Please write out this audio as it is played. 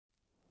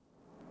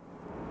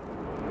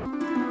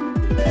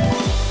Well,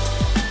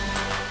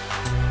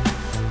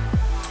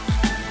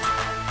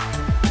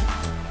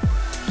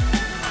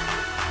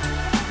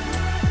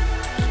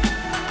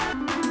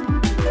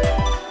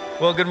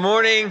 good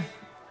morning.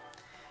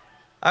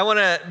 I want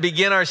to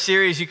begin our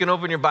series. You can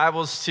open your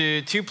Bibles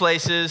to two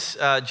places,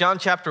 John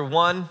chapter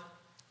 1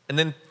 and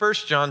then 1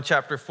 John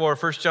chapter 4.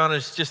 1 John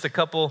is just a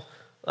couple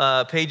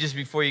pages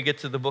before you get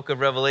to the book of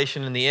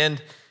Revelation in the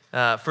end.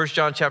 1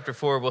 John chapter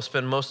 4, we'll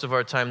spend most of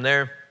our time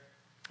there.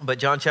 But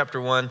John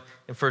chapter 1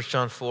 and 1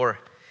 John 4.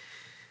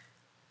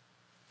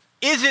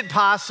 Is it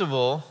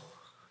possible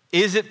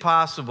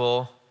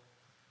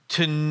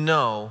to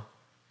know,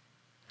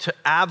 to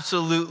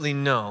absolutely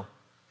know,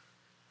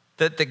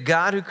 that the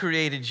God who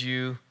created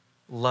you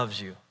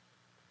loves you?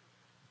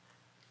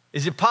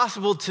 Is it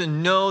possible to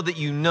know that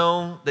you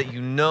know that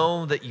you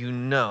know that you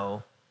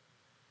know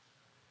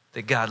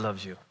that God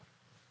loves you?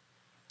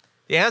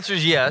 The answer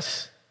is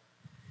yes.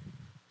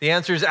 The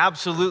answer is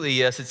absolutely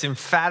yes. It's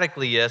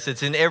emphatically yes.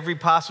 It's in every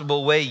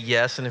possible way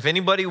yes. And if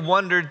anybody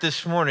wondered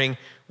this morning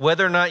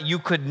whether or not you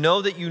could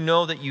know that you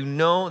know that you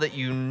know that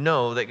you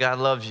know that God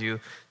loves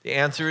you, the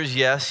answer is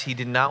yes. He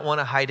did not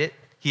want to hide it.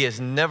 He has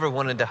never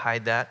wanted to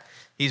hide that.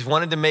 He's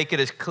wanted to make it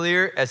as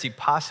clear as he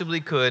possibly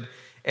could.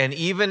 And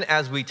even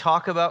as we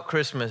talk about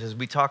Christmas, as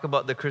we talk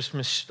about the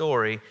Christmas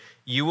story,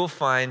 you will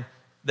find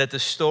that the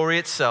story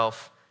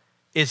itself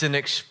is an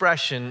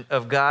expression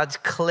of God's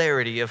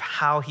clarity of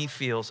how he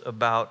feels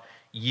about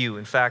you.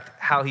 In fact,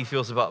 how he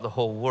feels about the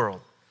whole world.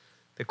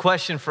 The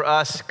question for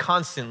us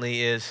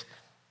constantly is,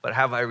 but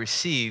have I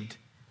received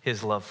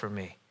his love for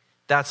me?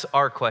 That's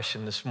our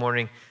question this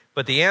morning.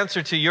 But the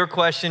answer to your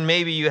question,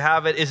 maybe you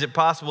have it, is it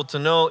possible to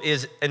know,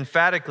 is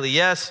emphatically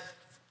yes.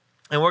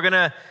 And we're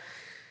gonna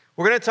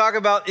talk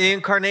about the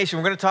incarnation.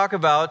 We're gonna talk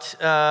about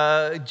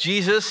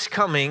Jesus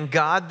coming,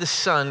 God the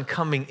Son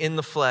coming in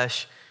the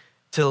flesh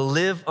to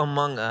live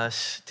among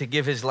us, to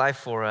give his life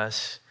for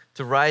us,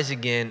 to rise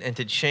again, and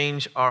to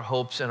change our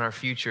hopes and our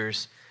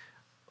futures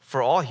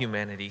for all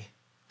humanity.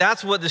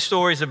 That's what the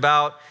story's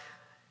about.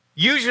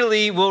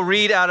 Usually we'll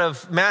read out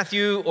of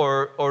Matthew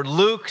or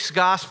Luke's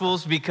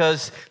Gospels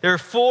because there are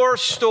four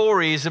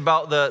stories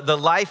about the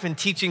life and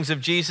teachings of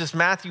Jesus.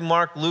 Matthew,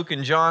 Mark, Luke,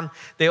 and John.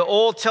 They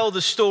all tell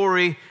the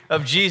story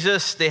of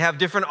Jesus. They have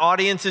different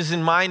audiences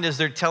in mind as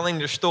they're telling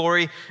their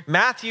story.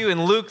 Matthew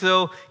and Luke,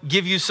 though,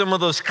 give you some of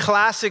those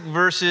classic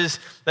verses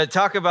that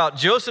talk about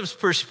Joseph's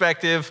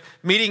perspective,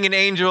 meeting an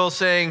angel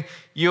saying,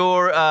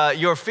 your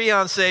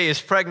fiancée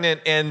is pregnant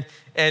and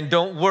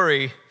don't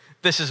worry,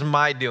 this is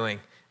my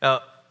doing.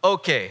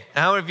 Okay,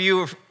 how many of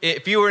you,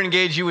 if you were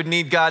engaged, you would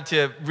need God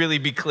to really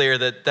be clear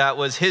that that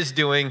was his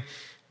doing,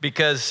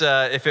 because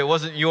if it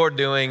wasn't your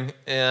doing,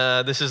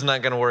 this is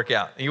not going to work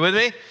out. Are you with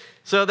me?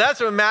 So that's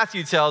what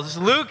Matthew tells us.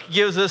 Luke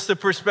gives us the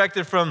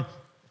perspective from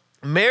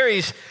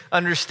Mary's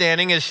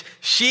understanding as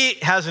she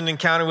has an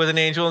encounter with an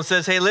angel and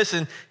says, hey,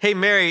 listen, hey,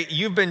 Mary,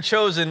 you've been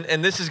chosen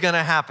and this is going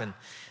to happen.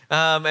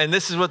 And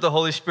this is what the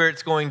Holy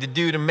Spirit's going to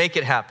do to make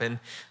it happen.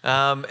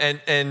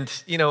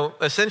 And you know,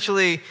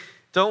 essentially,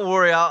 don't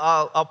worry,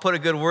 I'll put a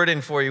good word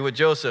in for you with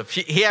Joseph.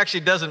 He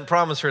actually doesn't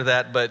promise her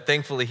that, but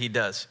thankfully he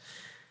does.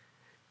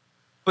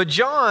 But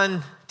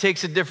John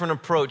takes a different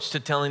approach to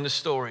telling the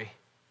story.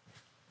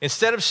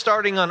 Instead of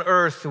starting on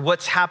earth,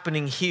 what's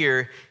happening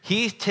here,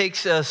 he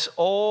takes us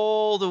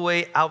all the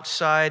way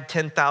outside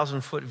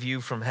 10,000-foot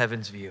view from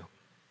heaven's view.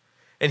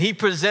 And he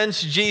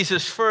presents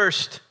Jesus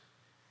first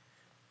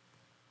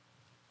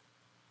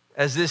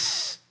as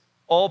this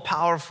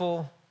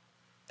all-powerful,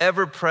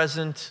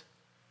 ever-present,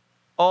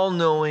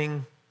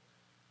 all-knowing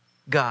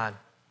God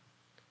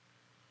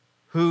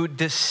who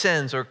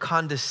descends or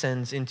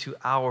condescends into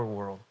our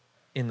world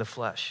in the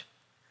flesh.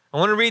 I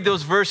want to read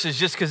those verses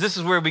just because this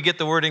is where we get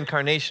the word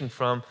incarnation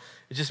from.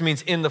 It just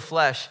means in the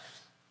flesh.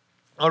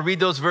 I'll read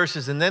those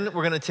verses and then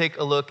we're going to take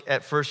a look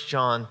at 1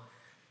 John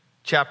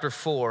chapter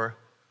 4,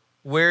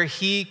 where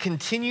he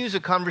continues a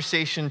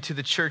conversation to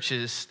the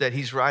churches that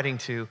he's writing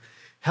to,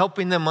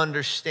 helping them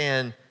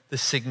understand the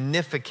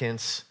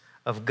significance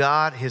of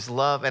God, his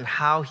love, and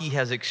how he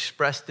has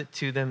expressed it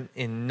to them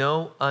in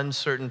no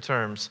uncertain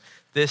terms.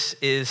 This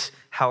is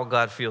how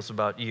God feels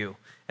about you,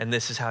 and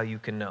this is how you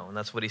can know, and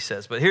that's what he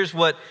says. But here's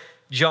what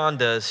John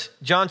does.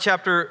 John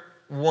chapter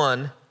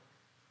 1,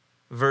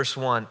 verse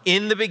 1.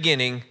 In the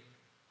beginning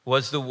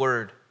was the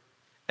Word,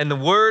 and the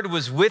Word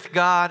was with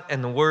God,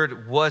 and the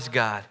Word was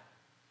God.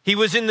 He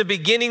was in the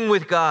beginning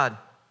with God.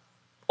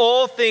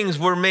 All things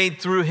were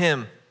made through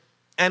him,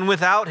 and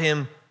without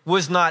him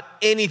was not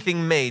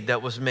anything made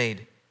that was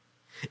made.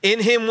 In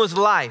him was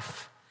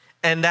life,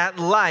 and that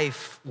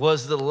life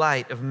was the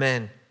light of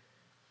men.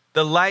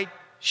 The light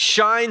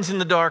shines in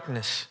the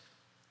darkness,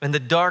 and the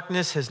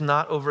darkness has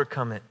not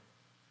overcome it.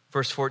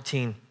 Verse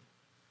 14,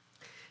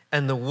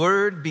 and the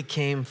Word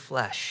became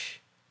flesh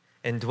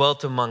and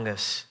dwelt among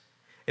us,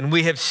 and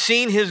we have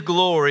seen his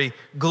glory,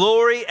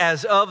 glory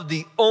as of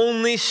the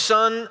only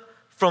Son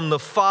from the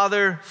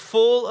Father,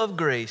 full of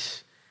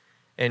grace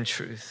and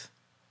truth.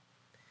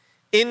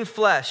 In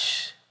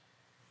flesh,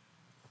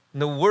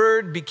 the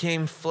Word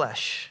became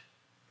flesh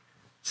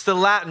It's the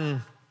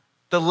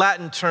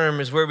Latin term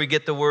is where we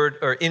get the word,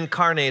 or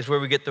incarnate is where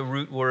we get the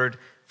root word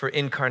for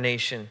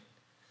incarnation.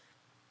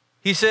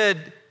 He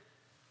said,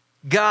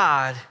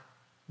 God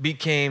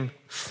became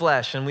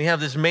flesh. And we have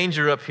this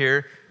manger up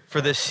here for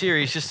this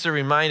series, just to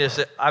remind us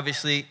that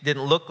obviously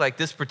didn't look like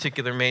this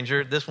particular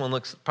manger. This one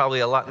looks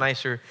probably a lot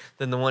nicer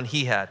than the one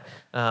he had.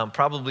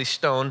 Probably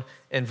stone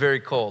and very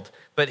cold.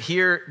 But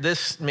here,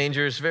 this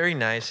manger is very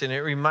nice, and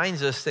it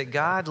reminds us that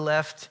God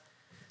left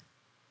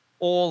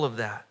all of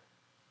that.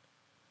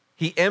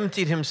 He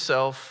emptied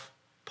himself,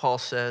 Paul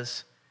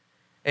says,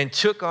 and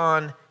took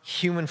on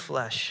human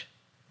flesh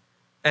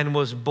and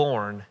was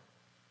born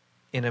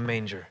in a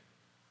manger.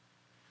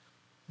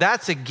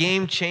 That's a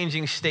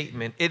game-changing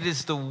statement. It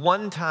is the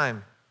one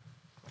time.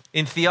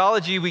 In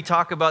theology, we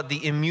talk about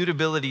the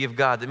immutability of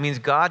God. That means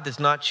God does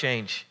not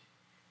change.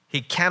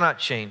 He cannot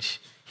change.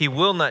 He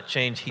will not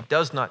change. He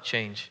does not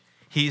change.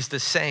 He's the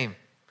same.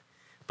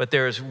 But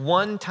there is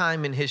one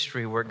time in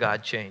history where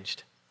God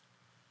changed.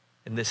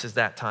 And this is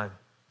that time.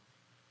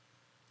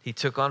 He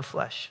took on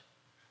flesh.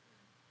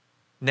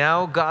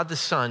 Now God the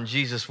Son,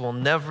 Jesus, will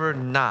never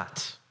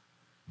not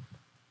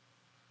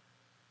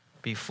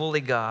be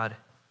fully God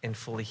and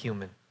fully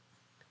human.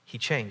 He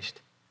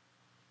changed.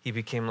 He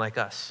became like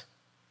us.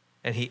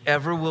 And he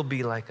ever will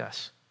be like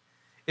us.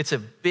 It's a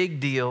big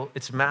deal.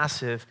 It's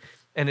massive.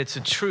 And it's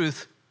a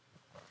truth.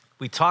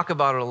 We talk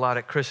about it a lot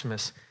at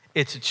Christmas.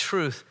 It's a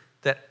truth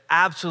that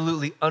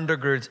absolutely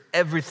undergirds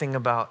everything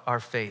about our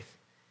faith.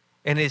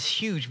 And it's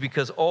huge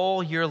because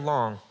all year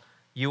long,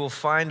 you will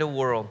find a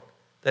world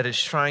that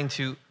is trying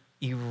to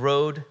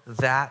erode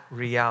that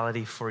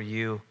reality for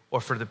you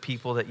or for the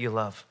people that you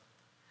love.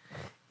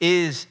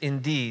 Is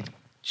indeed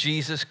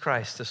Jesus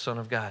Christ, the Son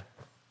of God?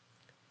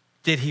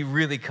 Did he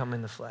really come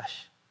in the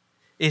flesh?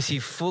 Is he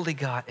fully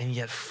God and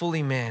yet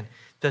fully man?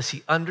 Does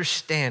he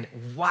understand?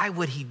 Why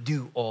would he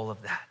do all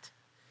of that?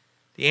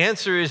 The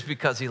answer is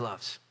because he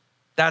loves.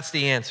 That's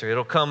the answer.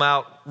 It'll come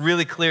out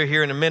really clear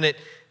here in a minute.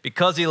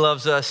 Because he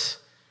loves us.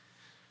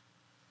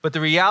 But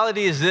the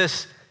reality is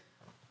this: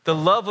 the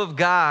love of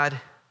God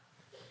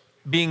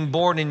being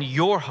born in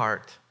your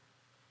heart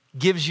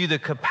gives you the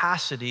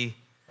capacity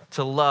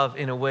to love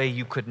in a way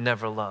you could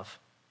never love.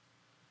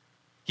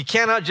 You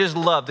cannot just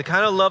love. The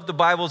kind of love the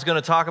Bible is going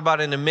to talk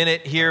about in a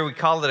minute here, we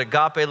call it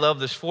agape love.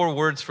 There's 4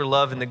 words for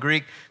love in the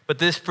Greek, but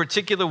this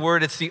particular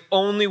word, it's the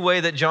only way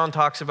that John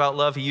talks about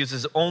love. He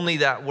uses only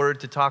that word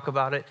to talk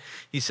about it.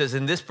 He says,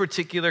 in this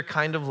particular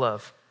kind of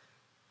love,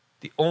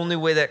 the only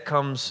way that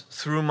comes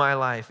through my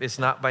life is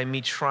not by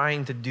me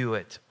trying to do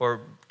it or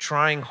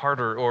trying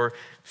harder or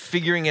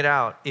figuring it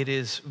out. It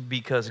is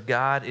because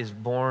God is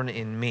born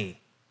in me.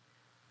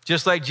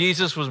 Just like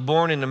Jesus was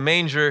born in a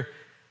manger,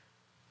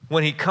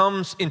 when he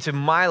comes into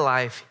my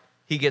life,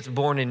 he gets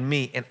born in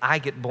me and I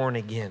get born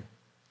again.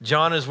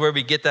 John is where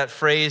we get that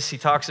phrase. He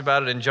talks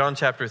about it in John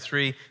chapter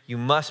 3. You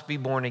must be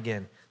born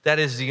again. That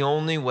is the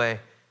only way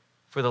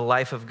for the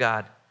life of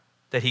God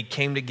that he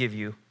came to give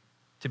you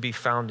to be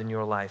found in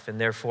your life, and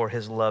therefore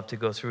his love to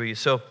go through you.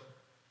 So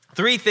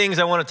 3 things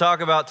I want to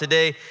talk about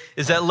today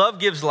is that love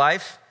gives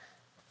life.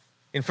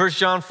 In 1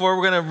 John 4,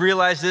 we're going to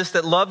realize this,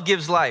 that love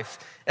gives life.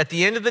 At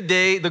the end of the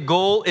day, the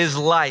goal is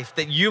life,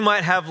 that you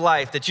might have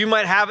life, that you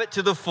might have it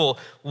to the full.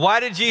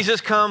 Why did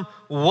Jesus come?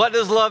 What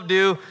does love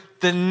do?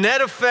 The net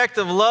effect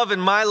of love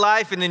in my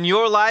life and in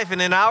your life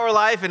and in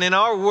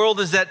our world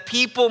is that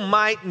people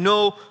might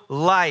know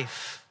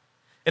life.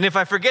 And if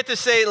I forget to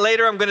say it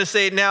later, I'm going to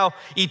say it now.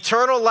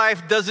 Eternal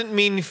life doesn't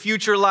mean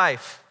future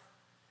life.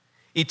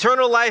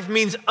 Eternal life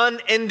means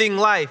unending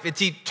life.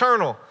 It's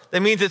eternal.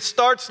 That means it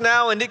starts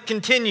now and it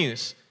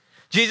continues.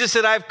 Jesus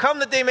said, I've come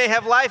that they may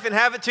have life and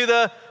have it to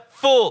the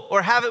full,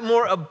 or have it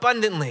more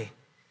abundantly.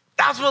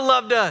 That's what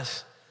love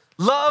does.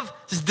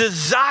 Love's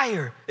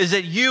desire is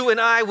that you and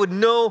I would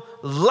know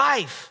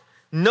life,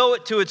 know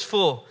it to its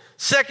full.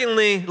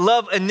 Secondly,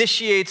 love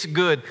initiates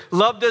good.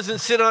 Love doesn't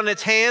sit on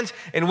its hands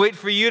and wait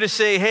for you to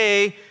say,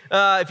 hey,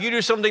 if you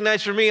do something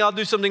nice for me, I'll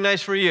do something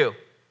nice for you.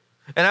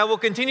 And I will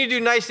continue to do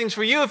nice things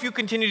for you if you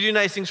continue to do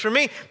nice things for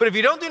me. But if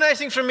you don't do nice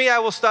things for me, I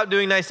will stop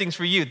doing nice things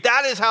for you.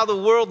 That is how the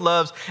world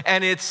loves,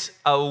 and it's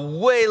a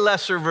way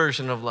lesser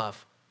version of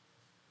love.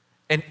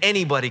 And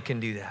anybody can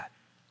do that.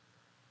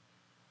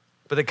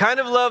 But the kind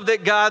of love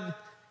that God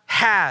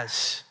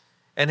has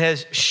and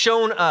has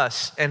shown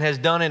us and has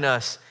done in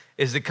us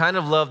is the kind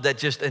of love that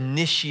just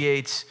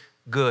initiates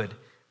good,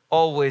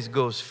 always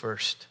goes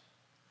first,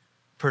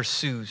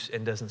 pursues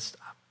and doesn't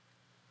stop.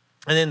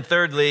 And then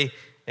thirdly,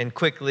 and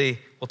quickly,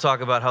 we'll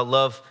talk about how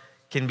love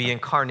can be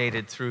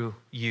incarnated through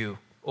you,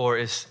 or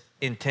is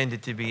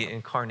intended to be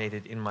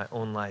incarnated in my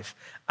own life.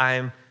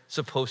 I'm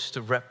supposed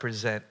to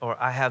represent, or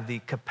I have the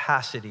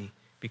capacity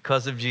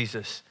because of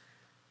Jesus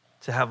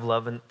to have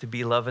love and to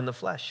be love in the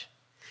flesh.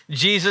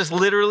 Jesus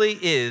literally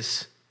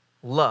is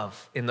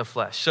love in the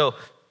flesh. So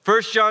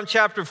 1 John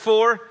chapter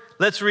 4,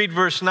 let's read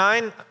verse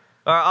 9.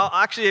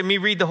 Let me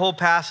read the whole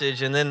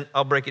passage and then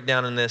I'll break it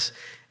down in this.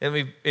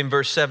 In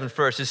verse 7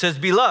 first. It says,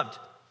 Beloved,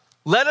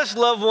 let us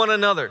love one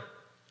another,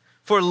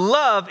 For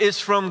love is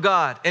from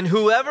God, and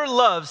whoever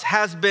loves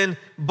has been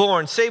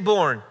born, say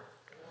born,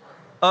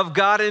 of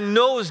God and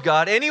knows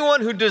God.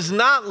 Anyone who does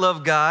not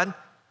love God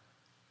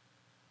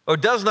or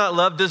does not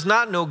love does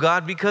not know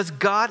God, because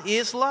God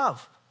is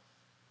love.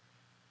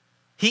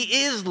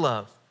 He is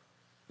love.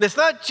 It's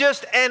not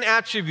just an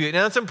attribute.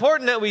 Now, it's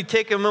important that we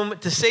take a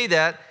moment to say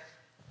that,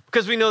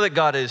 because we know that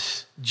God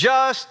is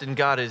just, and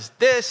God is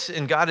this,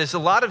 and God is a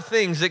lot of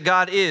things that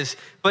God is.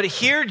 But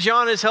here,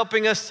 John is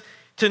helping us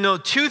to know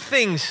two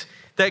things: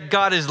 that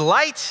God is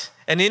light,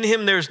 and in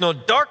him there's no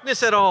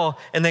darkness at all,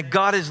 and that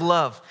God is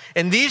love.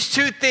 And these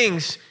two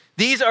things,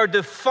 these are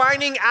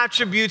defining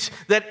attributes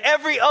that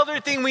every other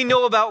thing we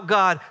know about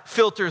God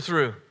filter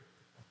through.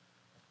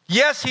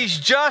 Yes, he's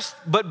just,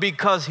 but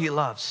because he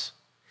loves.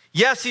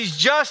 Yes, he's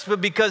just,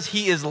 but because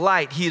he is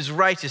light, he is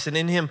righteous, and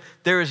in him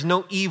there is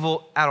no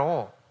evil at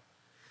all.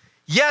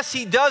 Yes,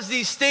 he does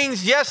these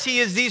things. Yes, he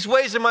is these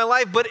ways in my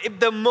life, but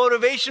the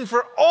motivation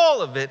for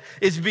all of it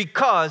is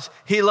because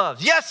he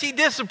loves. Yes, he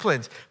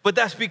disciplines, but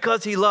that's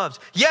because he loves.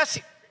 Yes,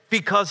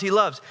 because he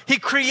loves. He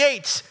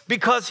creates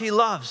because he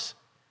loves.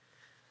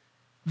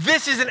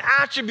 This is an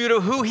attribute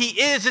of who he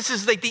is. This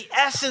is like the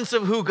essence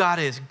of who God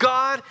is.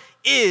 God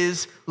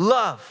is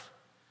love.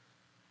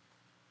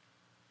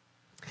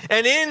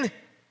 And in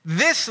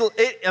this,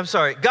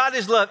 God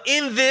is love.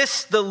 In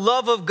this, the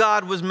love of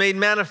God was made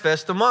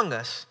manifest among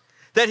us,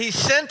 that he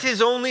sent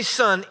his only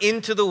Son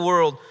into the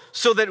world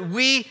so that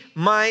we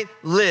might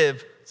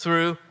live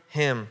through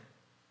him.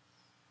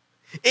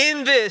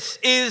 In this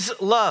is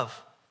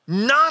love.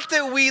 Not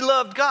that we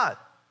loved God,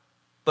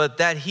 but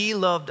that he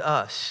loved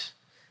us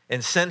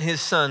and sent his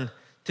Son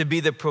to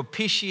be the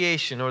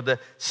propitiation, or the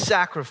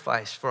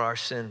sacrifice for our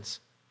sins.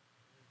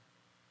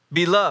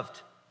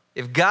 Beloved,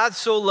 if God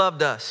so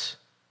loved us,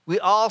 we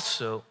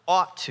also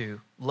ought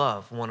to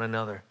love one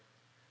another.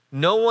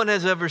 No one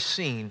has ever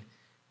seen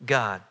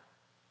God,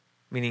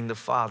 meaning the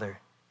Father,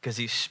 because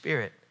he's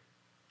spirit.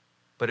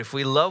 But if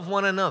we love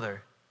one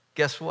another,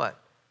 guess what?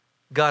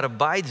 God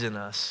abides in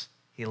us,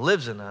 he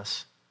lives in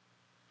us,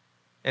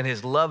 and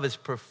his love is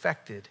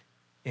perfected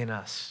in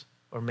us,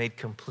 or made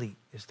complete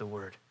is the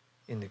word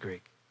in the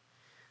Greek.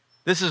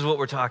 This is what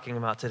we're talking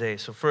about today.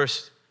 So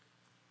first,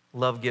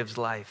 love gives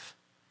life.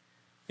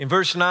 In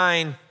verse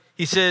 9,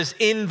 he says,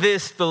 in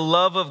this, the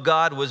love of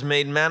God was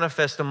made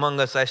manifest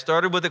among us. I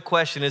started with a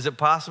question: is it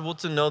possible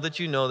to know that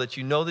you know that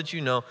you know that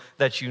you know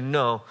that you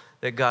know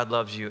that God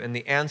loves you? And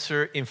the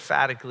answer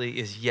emphatically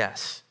is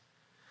yes.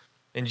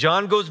 And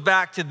John goes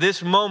back to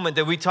this moment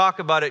that we talk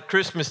about at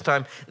Christmas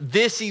time,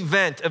 this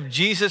event of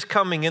Jesus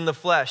coming in the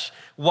flesh,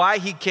 why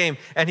he came,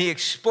 and he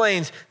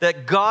explains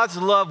that God's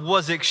love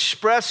was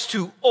expressed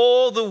to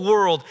all the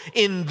world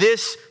in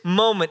this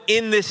moment,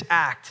 in this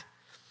act.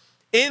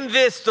 In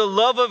this, the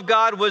love of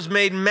God was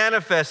made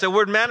manifest. The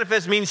word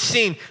manifest means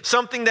seen.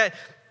 Something that,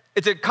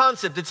 it's a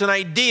concept, it's an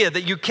idea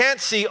that you can't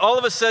see, all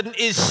of a sudden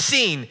is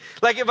seen.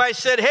 Like if I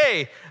said,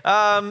 hey,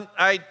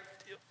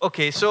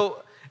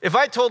 so if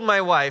I told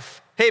my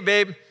wife, hey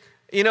babe,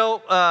 you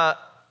know I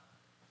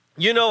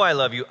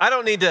love you. I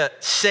don't need to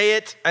say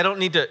it. I don't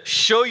need to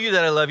show you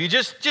that I love you.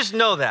 Just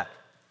know that.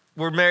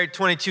 We're married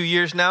 22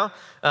 years now.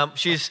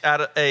 She's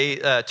at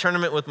a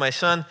tournament with my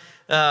son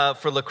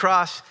for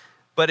lacrosse.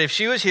 But if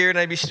she was here and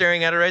I'd be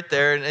staring at her right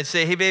there and I'd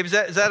say, hey, babe, is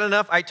that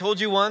enough? I told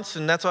you once,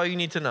 and that's all you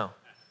need to know.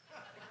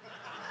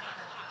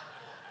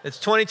 It's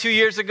 22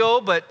 years ago,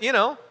 but,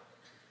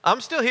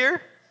 I'm still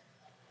here.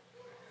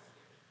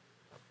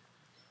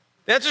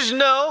 The answer is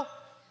no.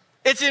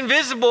 It's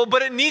invisible,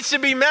 but it needs to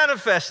be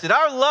manifested.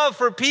 Our love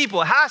for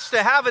people has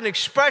to have an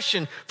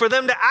expression for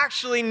them to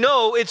actually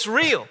know it's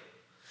real.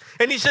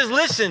 And he says,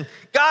 listen,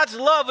 God's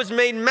love was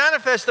made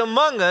manifest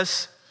among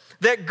us,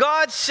 that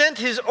God sent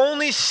his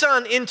only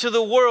Son into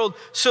the world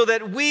so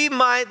that we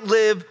might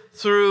live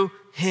through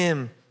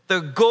him. The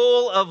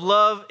goal of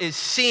love is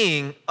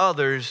seeing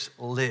others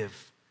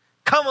live.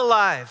 Come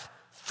alive,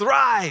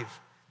 thrive.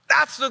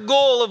 That's the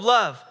goal of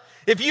love.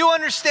 If you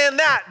understand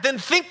that, then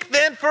think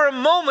then for a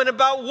moment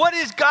about what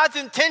is God's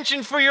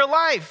intention for your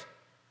life.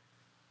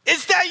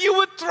 It's that you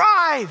would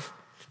thrive,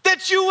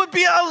 that you would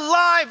be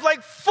alive,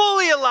 like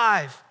fully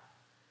alive.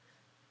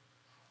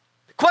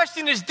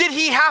 Question is, did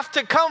he have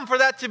to come for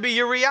that to be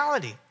your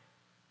reality?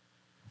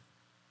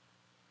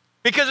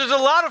 Because there's a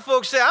lot of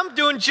folks say, I'm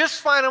doing just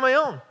fine on my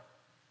own.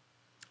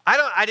 I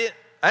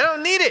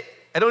don't need it.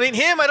 I don't need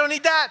him. I don't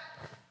need that.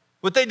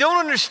 What they don't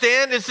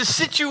understand is the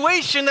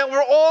situation that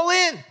we're all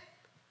in.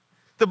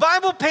 The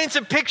Bible paints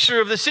a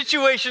picture of the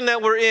situation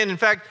that we're in. In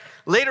fact,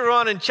 later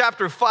on in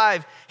chapter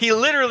 5,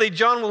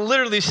 John will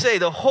literally say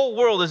the whole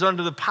world is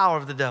under the power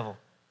of the devil.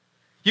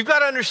 You've got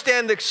to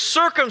understand the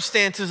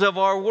circumstances of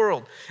our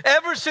world.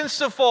 Ever since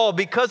the fall,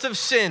 because of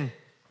sin,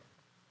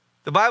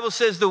 the Bible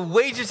says the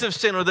wages of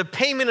sin, or the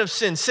payment of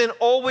sin, sin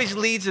always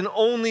leads and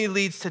only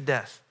leads to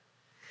death.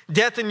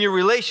 Death in your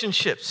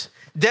relationships,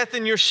 death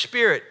in your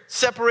spirit.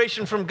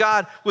 Separation from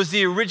God was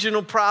the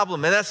original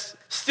problem, and that's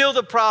still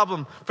the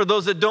problem for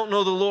those that don't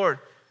know the Lord.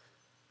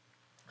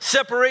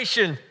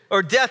 separation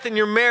or death in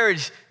your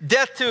marriage,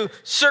 death to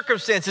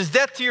circumstances,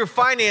 death to your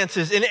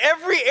finances. In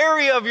every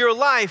area of your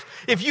life,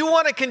 if you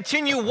want to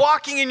continue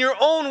walking in your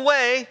own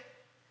way,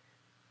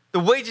 the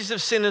wages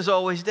of sin is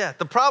always death.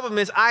 The problem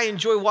is I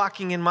enjoy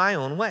walking in my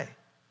own way.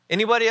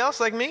 Anybody else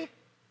like me?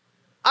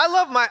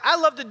 I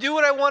love to do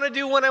what I want to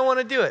do when I want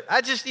to do it.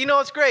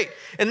 It's great.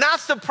 And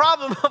that's the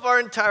problem of our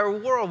entire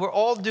world. We're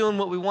all doing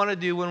what we want to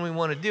do when we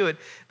want to do it.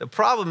 The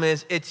problem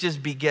is it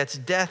just begets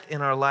death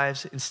in our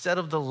lives instead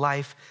of the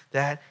life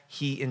that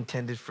he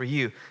intended for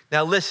you.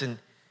 Now listen,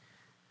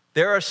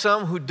 there are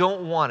some who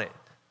don't want it.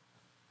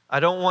 I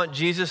don't want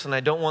Jesus and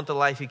I don't want the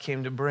life he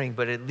came to bring,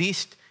 but at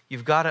least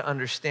you've got to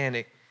understand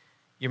it.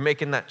 You're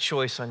making that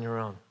choice on your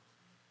own.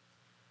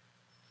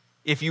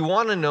 If you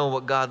want to know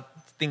what God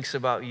thinks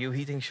about you,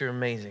 he thinks you're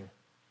amazing.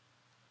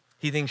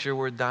 He thinks you're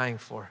worth dying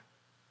for.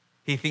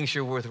 He thinks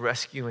you're worth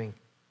rescuing.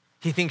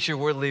 He thinks you're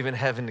worth leaving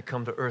heaven to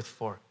come to earth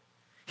for.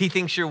 He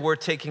thinks you're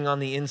worth taking on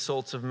the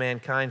insults of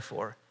mankind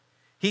for.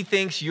 He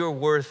thinks you're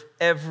worth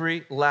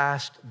every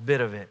last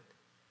bit of it.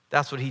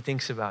 That's what he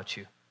thinks about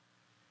you.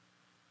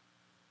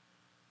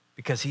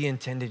 Because he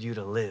intended you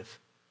to live.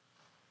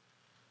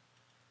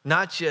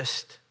 Not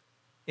just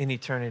in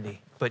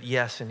eternity, but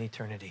yes, in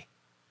eternity.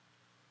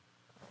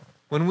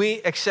 When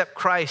we accept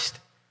Christ,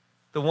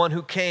 the one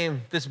who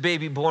came, this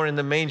baby born in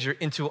the manger,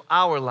 into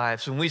our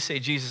lives, when we say,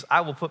 Jesus,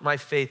 I will put my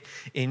faith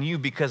in you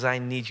because I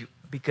need you,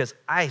 because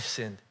I've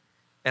sinned,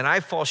 and I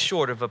fall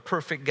short of a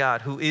perfect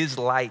God who is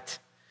light,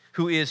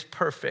 who is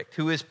perfect,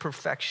 who is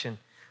perfection.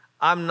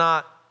 I'm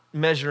not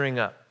measuring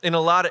up in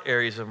a lot of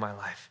areas of my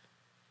life.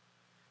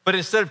 But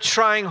instead of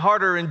trying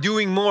harder and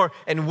doing more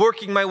and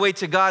working my way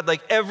to God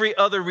like every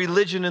other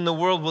religion in the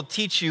world will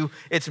teach you,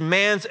 it's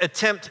man's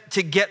attempt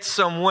to get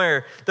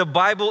somewhere. The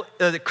Bible,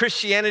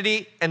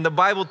 Christianity and the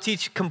Bible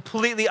teach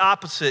completely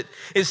opposite.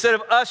 Instead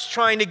of us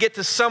trying to get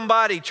to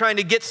somebody, trying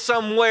to get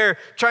somewhere,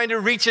 trying to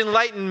reach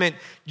enlightenment,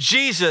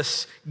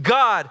 Jesus,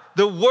 God,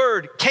 the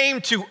Word,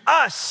 came to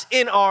us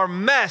in our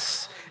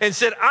mess and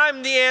said,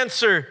 I'm the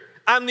answer.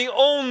 I'm the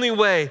only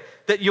way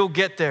that you'll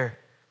get there.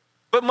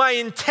 But my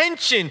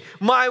intention,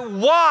 my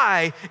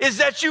why, is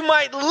that you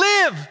might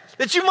live,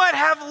 that you might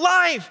have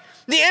life.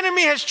 The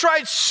enemy has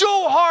tried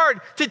so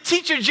hard to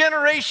teach a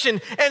generation,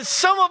 and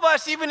some of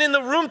us, even in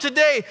the room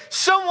today,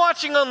 some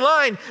watching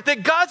online,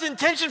 that God's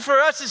intention for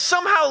us is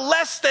somehow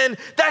less than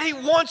that he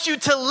wants you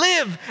to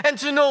live and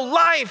to know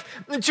life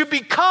and to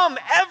become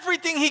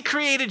everything he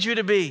created you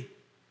to be.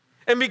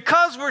 And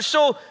because we're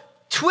so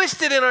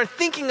twisted in our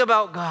thinking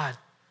about God,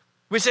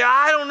 we say,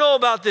 I don't know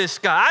about this,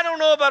 God. I don't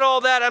know about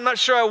all that. I'm not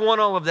sure I want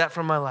all of that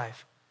from my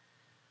life.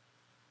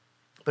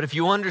 But if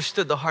you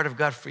understood the heart of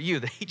God for you,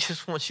 that he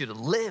just wants you to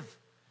live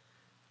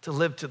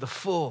to the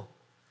full,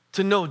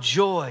 to know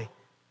joy,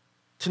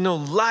 to know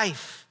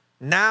life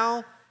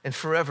now and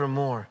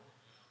forevermore,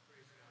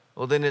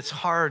 well, then it's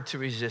hard to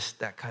resist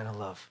that kind of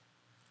love.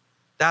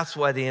 That's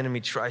why the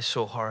enemy tries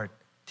so hard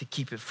to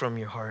keep it from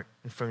your heart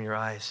and from your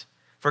eyes.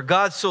 For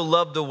God so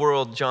loved the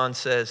world, John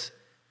says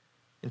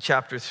in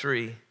chapter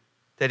 3,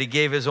 that he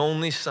gave his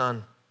only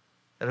son,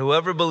 that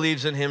whoever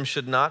believes in him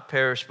should not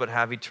perish but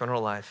have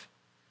eternal life.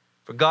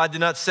 For God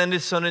did not send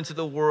his son into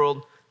the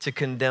world to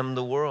condemn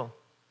the world.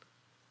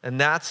 And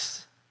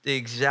that's the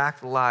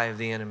exact lie of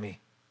the enemy.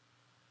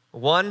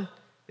 One,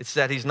 it's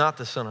that he's not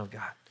the Son of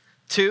God.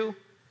 Two,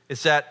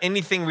 it's that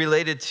anything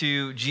related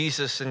to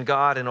Jesus and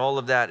God and all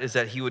of that is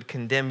that he would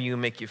condemn you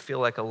and make you feel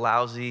like a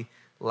lousy,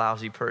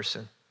 lousy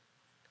person.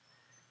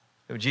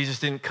 Jesus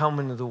didn't come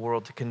into the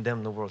world to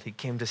condemn the world. He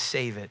came to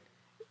save it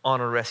on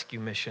a rescue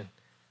mission.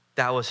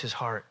 That was his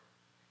heart,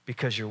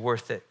 because you're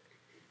worth it.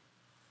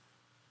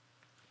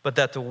 But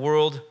that the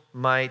world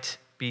might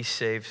be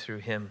saved through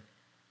him.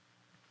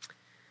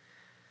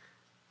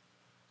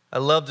 I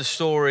love the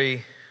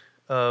story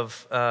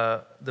of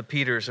the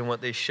Peters and what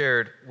they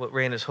shared, what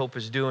Rand's Hope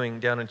is doing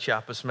down in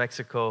Chiapas,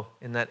 Mexico,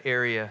 in that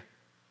area.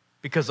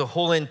 Because the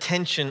whole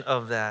intention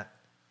of that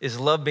is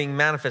love being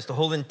manifest. The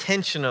whole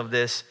intention of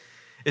this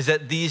is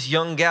that these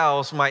young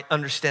gals might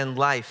understand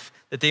life,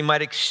 that they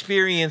might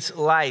experience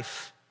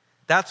life.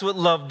 That's what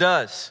love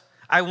does.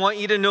 I want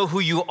you to know who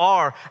you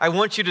are. I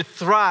want you to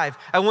thrive.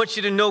 I want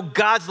you to know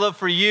God's love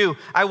for you.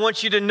 I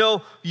want you to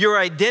know your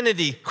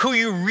identity, who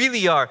you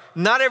really are.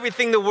 Not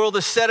everything the world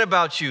has said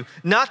about you,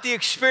 not the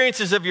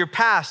experiences of your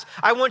past.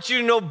 I want you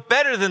to know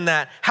better than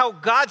that, how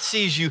God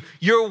sees you.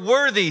 You're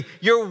worthy.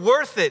 You're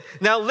worth it.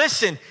 Now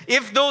listen,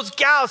 if those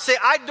gals say,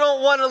 I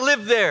don't want to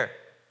live there,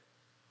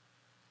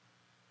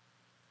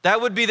 that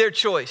would be their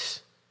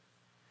choice.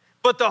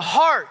 But the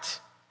heart,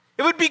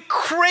 it would be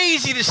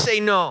crazy to say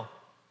no.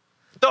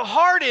 The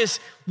heart is,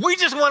 we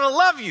just want to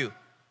love you.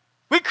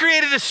 We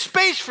created a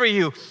space for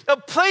you, a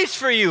place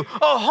for you,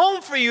 a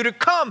home for you to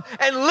come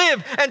and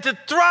live and to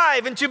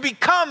thrive and to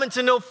become and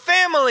to know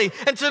family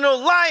and to know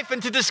life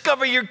and to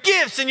discover your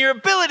gifts and your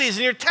abilities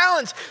and your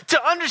talents,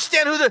 to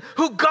understand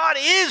who God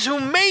is, who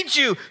made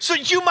you, so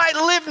you might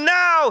live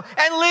now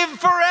and live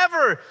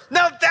forever.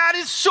 Now that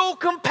is so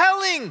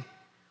compelling.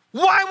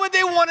 Why would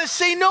they want to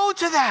say no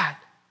to that?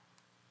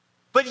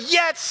 But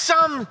yet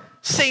some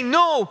say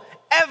no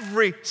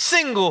every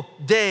single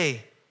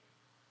day.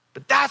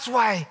 But that's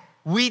why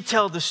we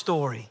tell the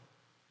story.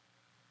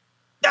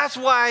 That's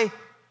why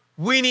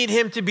we need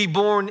him to be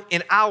born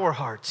in our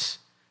hearts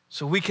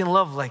so we can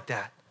love like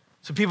that.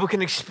 So people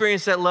can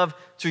experience that love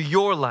through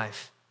your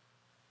life.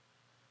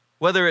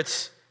 Whether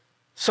it's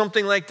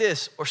something like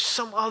this or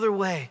some other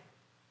way,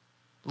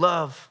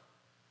 love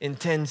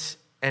intends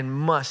and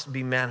must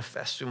be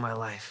manifest through my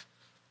life.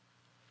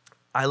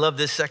 I love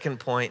this second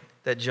point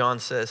that John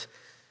says.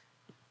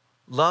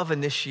 Love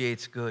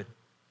initiates good.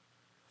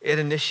 It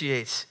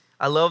initiates.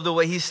 I love the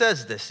way he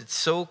says this. It's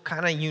so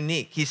kind of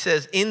unique. He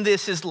says, in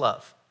this is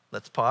love.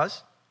 Let's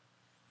pause.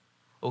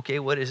 Okay,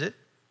 what is it?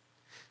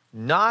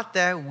 Not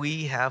that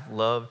we have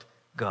loved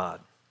God.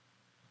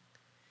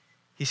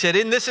 He said,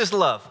 in this is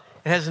love.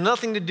 It has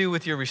nothing to do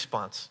with your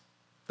response.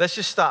 Let's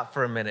just stop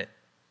for a minute.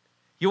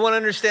 You want to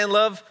understand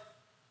love?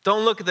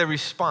 Don't look at the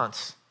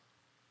response.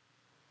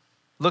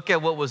 Look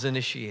at what was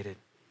initiated.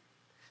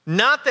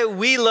 Not that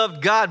we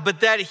loved God, but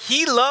that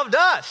he loved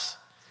us.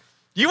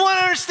 You want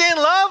to understand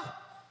love?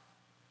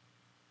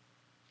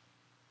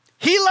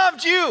 He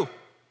loved you,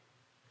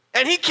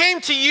 and he came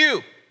to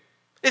you.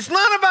 It's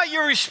not about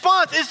your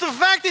response. It's the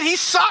fact that he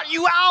sought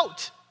you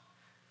out.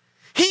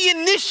 He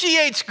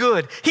initiates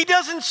good. He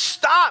doesn't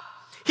stop.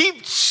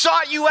 He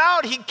sought you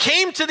out. He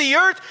came to the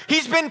earth.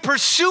 He's been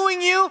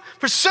pursuing you.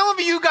 For some of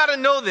you got to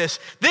know this.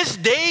 This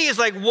day is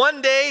like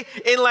one day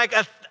in like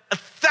a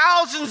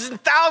thousands and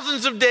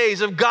thousands of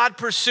days of God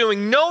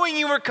pursuing, knowing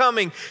you were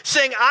coming,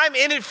 saying, I'm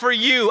in it for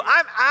you.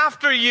 I'm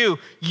after you.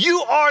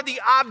 You are the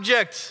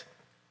object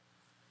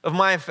of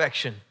my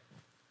affection.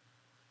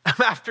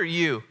 I'm after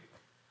you.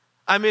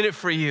 I'm in it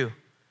for you.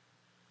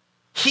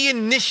 He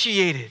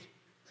initiated.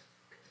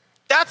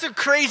 That's a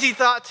crazy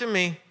thought to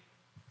me.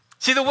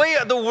 See, the way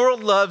the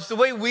world loves, the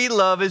way we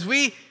love is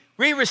we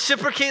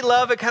reciprocate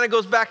love. It kind of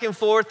goes back and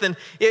forth. And,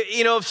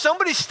 if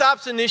somebody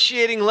stops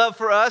initiating love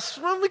for us,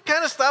 well, we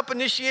kind of stop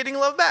initiating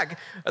love back.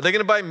 Are they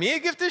going to buy me a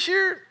gift this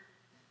year?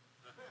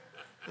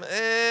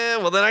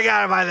 Well, then I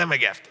got to buy them a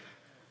gift.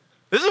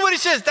 This is what he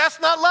says. That's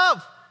not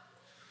love.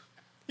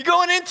 You're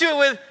going into it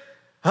with,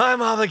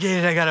 I'm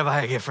obligated. I got to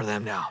buy a gift for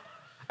them now.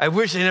 I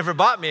wish they never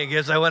bought me a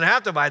gift so I wouldn't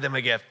have to buy them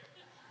a gift.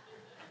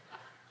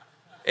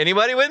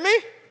 Anybody with me?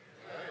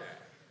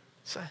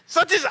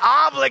 Such is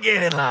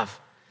obligated love.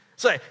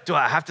 It's like, do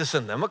I have to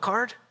send them a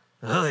card?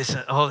 They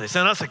sent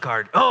us a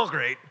card. Oh,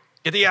 great.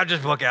 Get the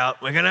address book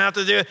out. We're going to have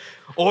to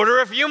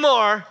order a few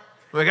more.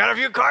 We got a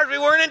few cards we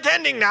weren't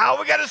intending now.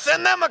 We got to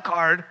send them a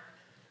card.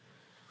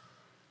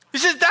 He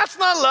says, that's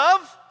not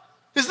love.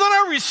 It's not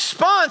our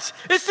response.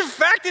 It's the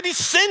fact that he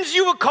sends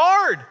you a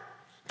card,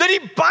 that he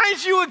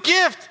buys you a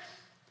gift.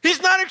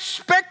 He's not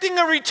expecting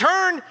a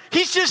return.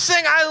 He's just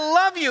saying, I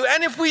love you.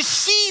 And if we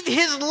see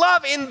his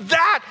love in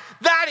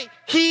that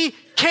he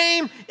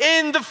came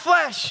in the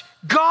flesh.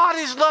 God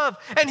is love.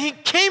 And he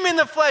came in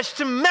the flesh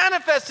to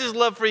manifest his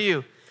love for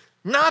you.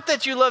 Not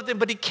that you loved him,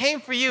 but he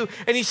came for you.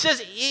 And he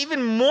says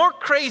even more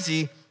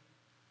crazy,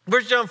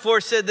 1 John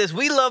 4 said this,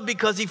 we love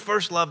because he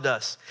first loved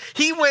us.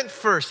 He went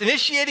first.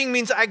 Initiating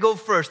means I go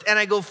first, and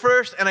I go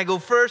first, and I go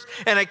first,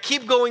 and I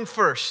keep going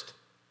first.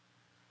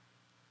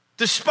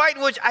 Despite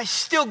which I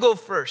still go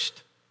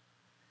first.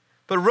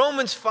 But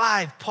Romans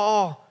 5,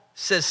 Paul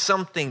says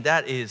something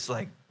that is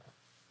like,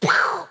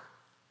 pow.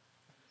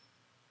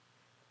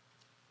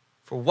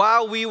 For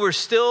while we were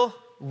still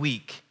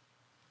weak,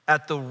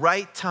 at the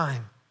right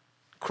time,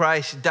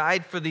 Christ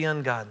died for the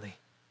ungodly.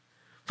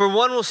 For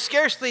one will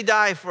scarcely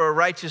die for a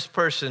righteous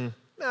person.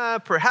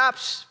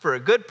 Perhaps for a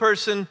good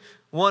person,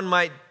 one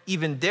might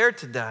even dare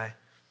to die.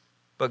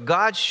 But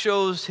God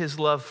shows his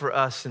love for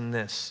us in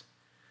this.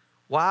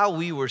 While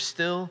we were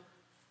still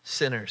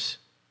sinners,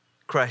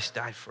 Christ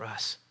died for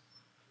us.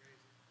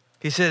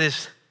 He said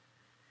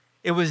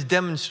it was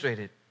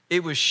demonstrated.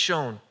 It was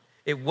shown.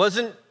 It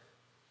wasn't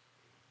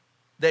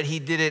that he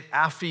did it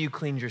after you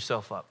cleaned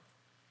yourself up.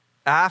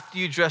 After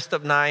you dressed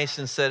up nice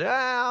and said,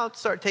 I'll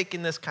start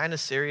taking this kind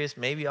of serious.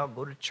 Maybe I'll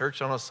go to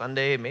church on a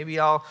Sunday. Maybe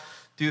I'll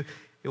do.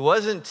 It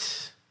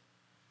wasn't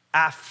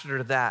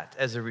after that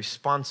as a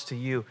response to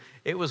you.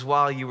 It was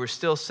while you were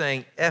still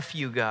saying, F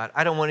you, God.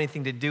 I don't want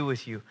anything to do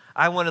with you.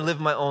 I want to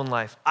live my own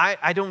life.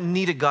 I don't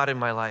need a God in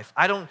my life.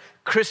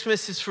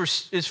 Christmas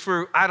is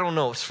for, I don't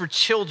know, it's for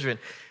children.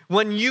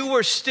 When you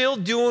were still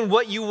doing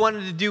what you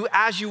wanted to do,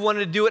 as you wanted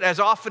to do it, as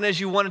often as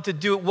you wanted to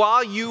do it,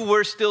 while you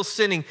were still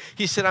sinning,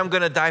 he said, I'm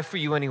going to die for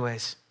you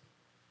anyways.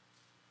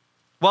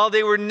 While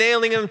they were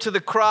nailing him to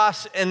the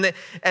cross and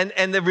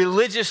the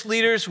religious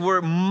leaders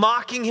were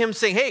mocking him,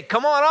 saying, hey,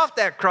 come on off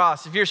that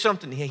cross if you're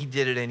something. He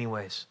did it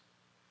anyways.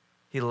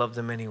 He loved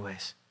them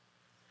anyways.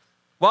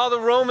 While the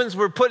Romans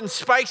were putting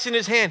spikes in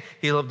his hand,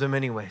 he loved them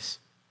anyways.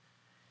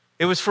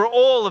 It was for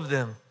all of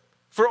them,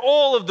 for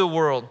all of the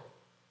world.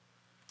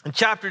 In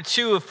chapter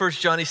 2 of 1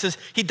 John, he says,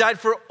 he died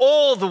for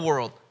all the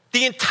world,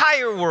 the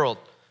entire world,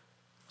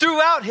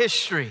 throughout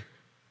history.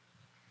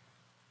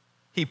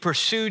 He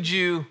pursued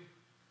you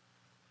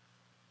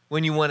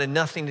when you wanted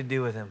nothing to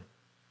do with him.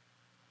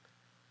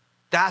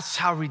 That's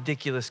how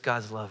ridiculous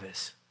God's love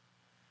is.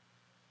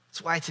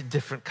 That's why it's a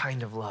different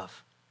kind of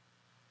love.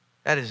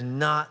 That is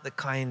not the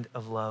kind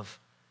of love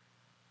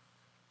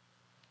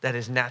that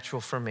is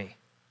natural for me.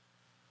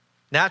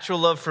 Natural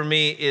love for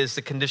me is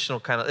the conditional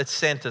kind of, it's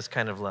Santa's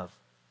kind of love.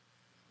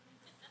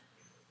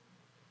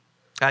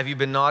 Have you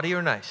been naughty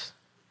or nice?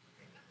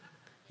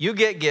 You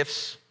get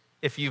gifts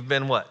if you've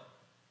been what?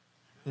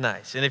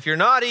 Nice. And if you're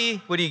naughty,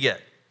 what do you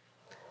get?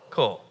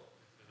 Cool.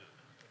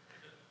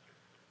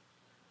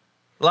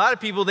 A lot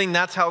of people think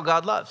that's how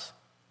God loves.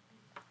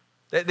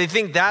 They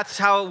think that's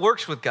how it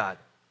works with God.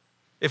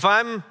 If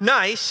I'm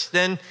nice,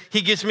 then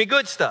he gives me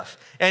good stuff.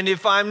 And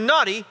if I'm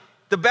naughty,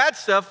 the bad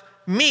stuff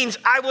means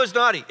I was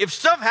naughty. If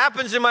stuff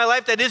happens in my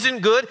life that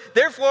isn't good,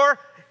 therefore,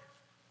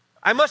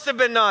 I must have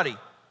been naughty.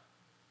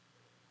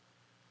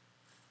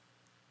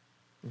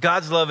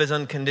 God's love is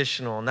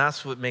unconditional, and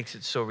that's what makes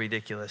it so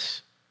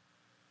ridiculous.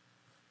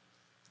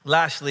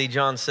 Lastly,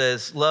 John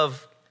says,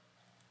 love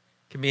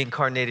can be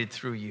incarnated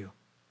through you.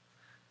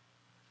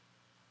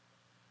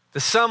 The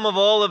sum of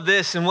all of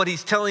this and what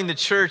he's telling the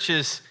church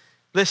is,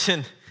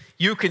 listen,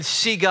 you can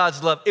see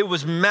God's love. It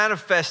was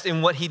manifest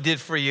in what he did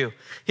for you.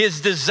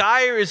 His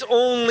desire is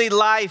only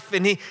life,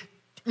 and he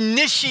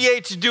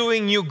initiates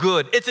doing you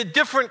good. It's a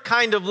different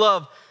kind of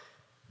love.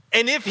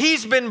 And if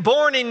he's been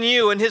born in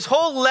you, and his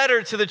whole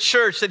letter to the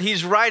church that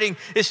he's writing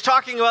is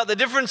talking about the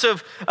difference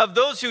of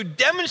those who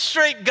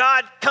demonstrate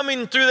God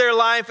coming through their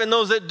life and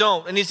those that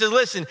don't. And he says,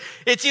 listen,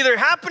 it's either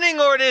happening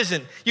or it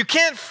isn't. You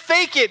can't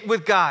fake it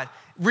with God.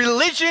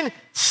 Religion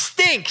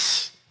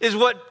stinks, is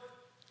what,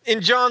 in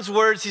John's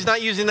words, he's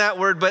not using that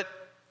word, but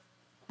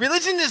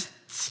religion is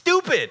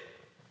stupid.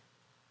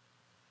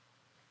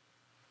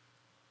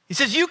 He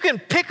says you can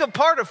pick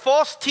apart a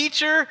false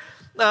teacher,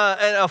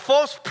 and a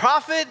false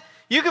prophet.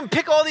 You can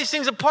pick all these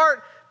things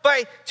apart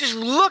by just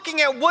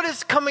looking at what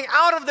is coming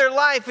out of their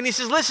life. And he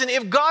says, listen,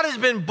 if God has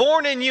been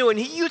born in you, and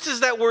he uses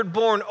that word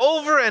born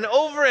over and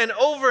over and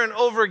over and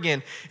over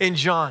again in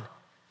John,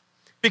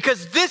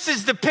 because this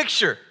is the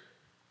picture.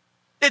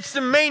 It's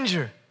the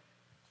manger.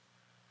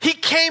 He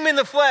came in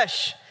the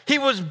flesh. He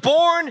was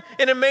born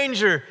in a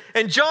manger.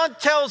 And John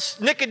tells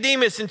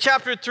Nicodemus in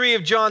chapter 3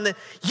 of John that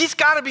he's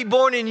got to be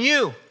born in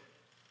you.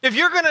 If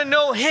you're going to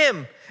know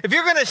him, if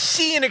you're going to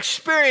see and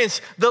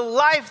experience the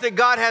life that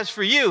God has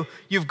for you,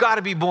 you've got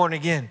to be born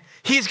again.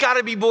 He's got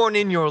to be born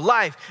in your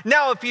life.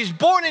 Now, if he's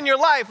born in your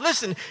life,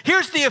 listen,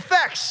 here's the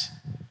effects.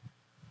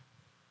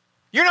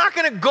 You're not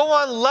going to go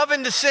on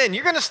loving to sin.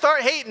 You're going to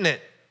start hating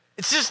it.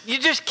 It's just, you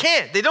just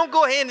can't. They don't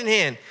go hand in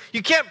hand.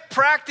 You can't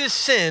practice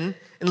sin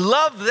and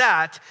love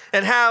that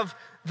and have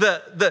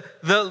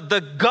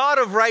the God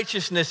of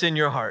righteousness in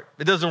your heart.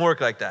 It doesn't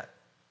work like that.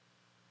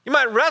 You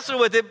might wrestle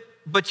with it,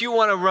 but you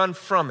want to run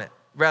from it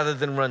rather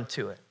than run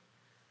to it.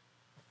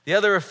 The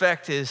other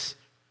effect is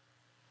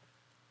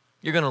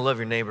you're going to love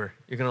your neighbor.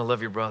 You're going to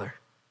love your brother.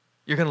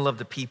 You're going to love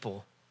the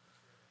people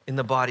in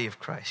the body of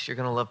Christ. You're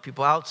going to love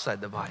people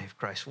outside the body of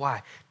Christ.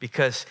 Why?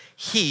 Because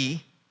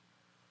he,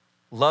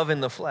 love in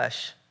the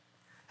flesh,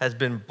 has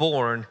been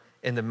born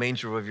in the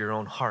manger of your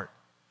own heart.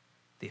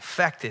 The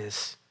effect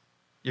is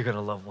you're going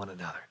to love one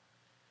another.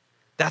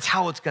 That's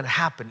how it's going to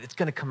happen. It's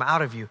going to come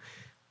out of you.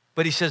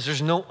 But he says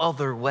there's no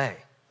other way.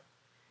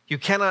 You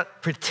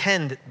cannot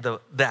pretend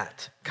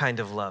that kind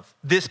of love,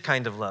 this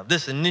kind of love,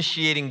 this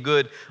initiating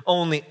good,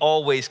 only,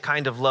 always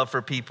kind of love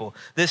for people.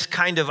 This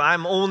kind of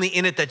I'm only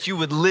in it that you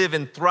would live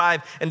and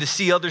thrive and to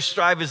see others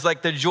strive is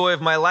like the joy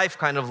of my life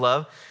kind of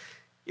love.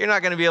 You're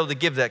not going to be able to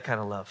give that kind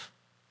of love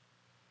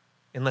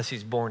unless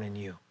he's born in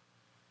you.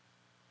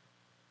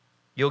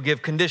 You'll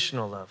give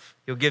conditional love.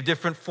 You'll give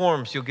different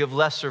forms. You'll give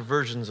lesser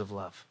versions of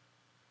love.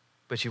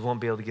 But you won't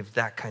be able to give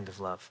that kind of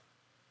love,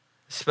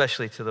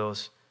 especially to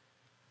those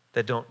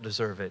that don't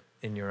deserve it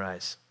in your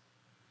eyes.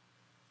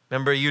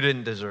 Remember, you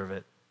didn't deserve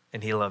it,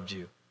 and he loved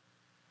you.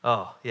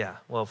 Oh, yeah.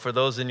 Well, for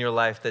those in your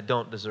life that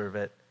don't deserve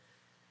it,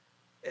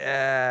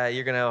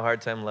 you're going to have a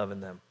hard time loving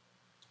them.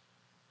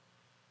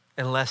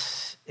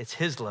 Unless it's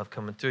his love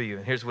coming through you.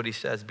 And here's what he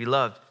says,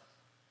 beloved,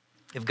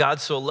 if God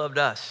so loved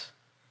us,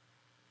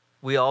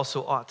 we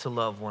also ought to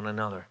love one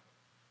another.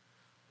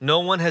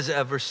 No one has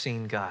ever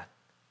seen God.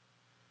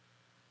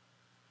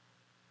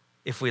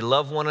 If we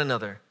love one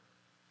another,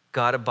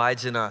 God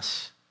abides in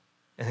us,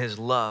 and his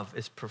love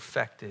is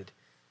perfected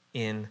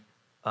in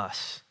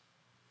us.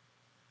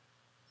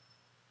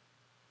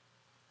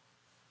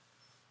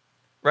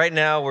 Right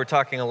now, we're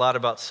talking a lot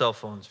about cell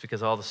phones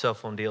because all the cell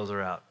phone deals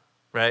are out,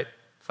 right?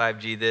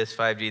 5G this,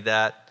 5G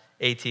that,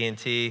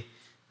 AT&T,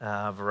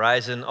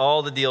 Verizon,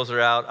 all the deals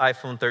are out.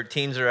 iPhone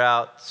 13s are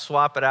out.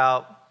 Swap it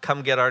out.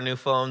 Come get our new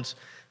phones.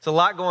 There's a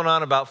lot going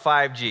on about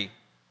 5G.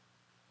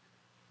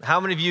 How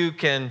many of you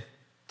can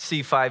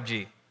see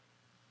 5G?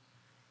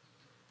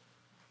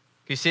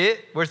 Can you see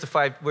it? Where's the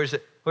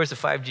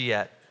 5G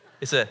at?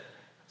 It's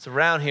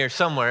around here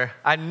somewhere.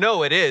 I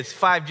know it is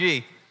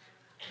 5G.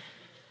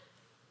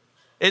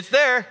 It's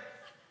there.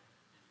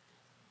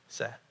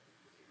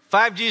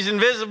 5G is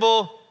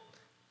invisible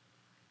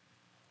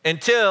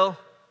until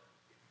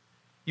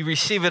you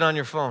receive it on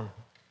your phone.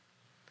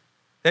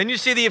 Then you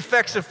see the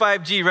effects of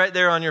 5G right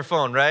there on your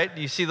phone, right?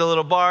 You see the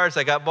little bars.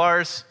 I got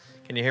bars.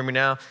 Can you hear me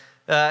now?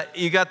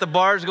 You got the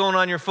bars going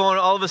on your phone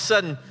all of a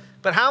sudden.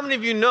 But how many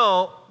of you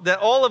know that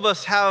all of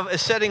us have a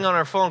setting on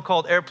our phone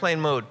called airplane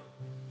mode?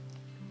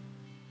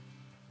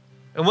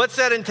 And what's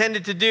that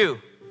intended to do?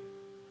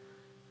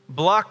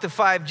 Block the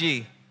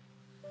 5G.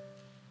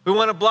 We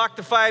want to block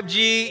the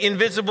 5G,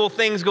 invisible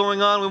things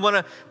going on.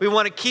 We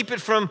want to keep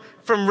it from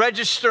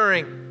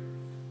registering.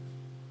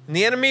 And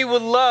the enemy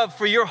would love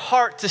for your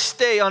heart to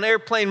stay on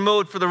airplane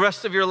mode for the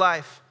rest of your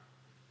life.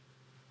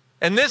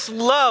 And this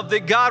love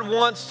that God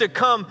wants to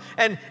come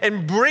and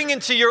bring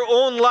into your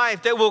own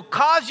life that will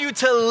cause you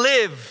to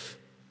live.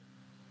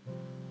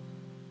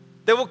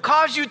 That will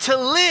cause you to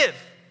live.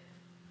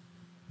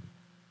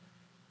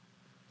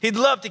 He'd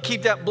love to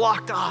keep that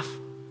blocked off.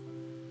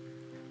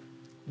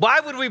 Why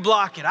would we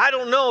block it? I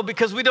don't know,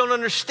 because we don't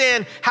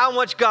understand how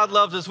much God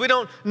loves us. We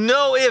don't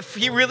know if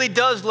he really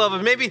does love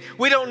us. Maybe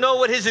we don't know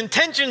what his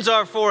intentions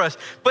are for us.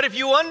 But if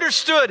you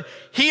understood,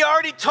 he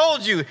already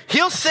told you,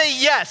 he'll say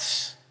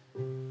yes.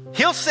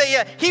 He'll say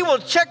yes. He will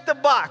check the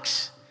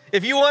box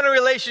if you want a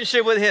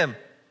relationship with him.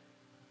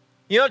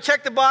 You know,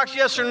 check the box,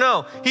 yes or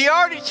no. He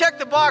already checked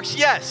the box,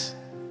 yes.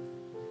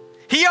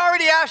 He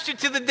already asked you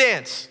to the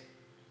dance.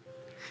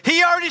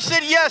 He already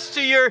said yes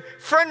to your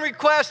friend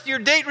request, your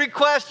date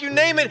request, you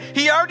name it.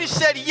 He already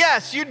said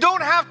yes. You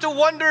don't have to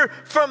wonder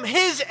from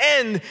his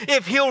end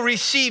if he'll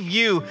receive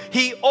you.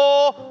 He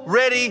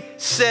already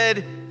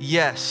said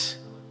yes.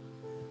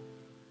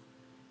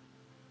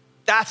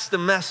 That's the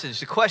message.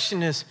 The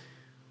question is,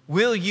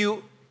 will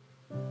you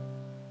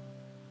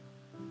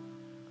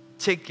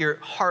take your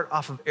heart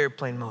off of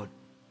airplane mode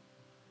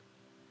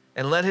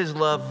and let his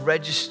love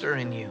register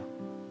in you?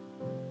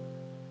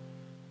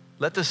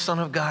 Let the Son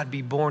of God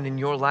be born in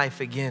your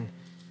life again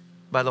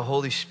by the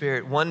Holy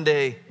Spirit. One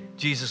day,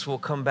 Jesus will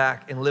come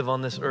back and live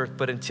on this earth.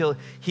 But until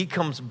he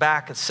comes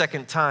back a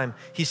second time,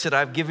 he said,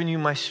 I've given you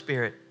my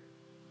Spirit.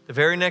 The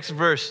very next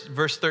verse,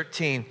 verse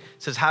 13,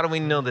 says, how do we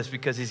know this?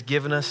 Because he's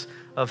given us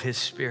of his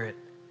Spirit.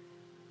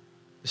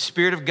 The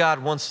Spirit of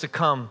God wants to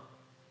come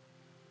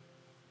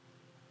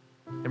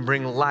and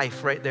bring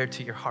life right there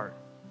to your heart.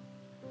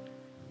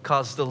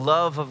 Cause the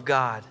love of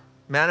God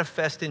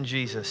manifest in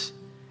Jesus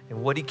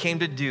and what he came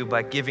to do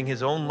by giving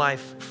his own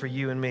life for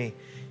you and me,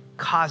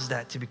 cause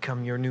that to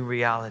become your new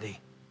reality.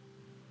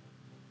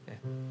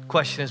 The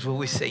question is, will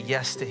we say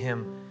yes to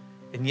him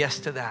and yes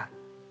to that?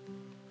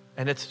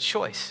 And it's a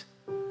choice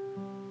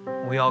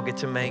we all get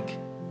to make.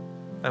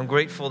 I'm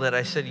grateful that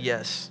I said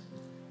yes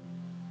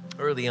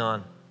early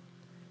on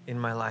in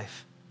my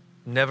life.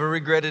 Never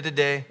regretted a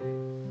day.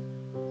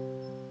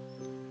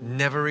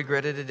 Never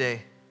regretted a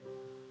day.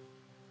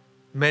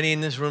 Many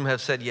in this room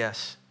have said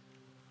yes.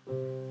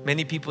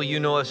 Many people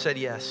you know have said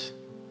yes.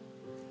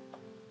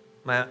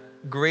 My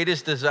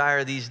greatest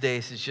desire these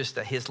days is just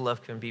that his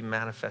love can be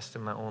manifest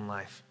in my own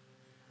life.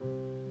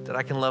 That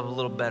I can love a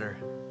little better,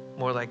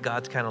 more like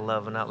God's kind of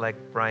love and not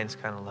like Brian's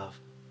kind of love.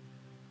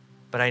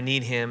 But I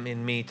need him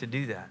in me to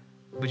do that.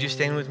 Would you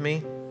stand with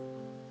me?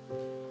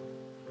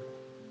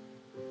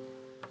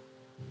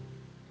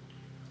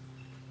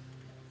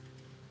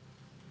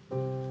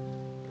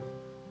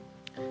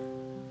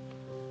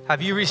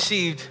 Have you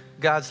received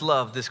God's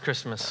love this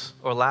Christmas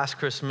or last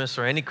Christmas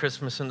or any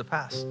Christmas in the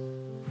past?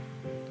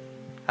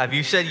 Have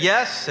you said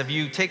yes? Have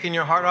you taken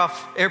your heart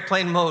off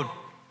airplane mode?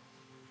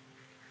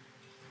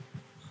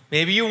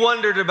 Maybe you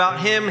wondered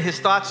about him, his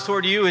thoughts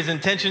toward you, his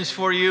intentions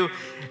for you,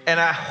 and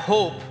I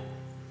hope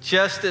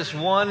just this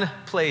one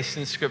place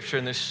in Scripture,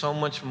 and there's so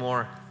much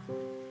more,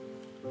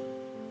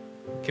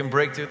 can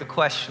break through the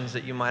questions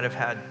that you might have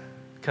had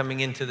coming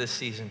into this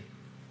season.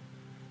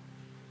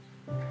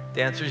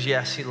 The answer is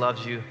yes, he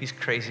loves you. He's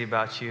crazy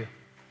about you.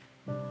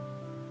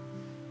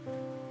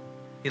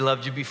 He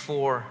loved you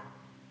before.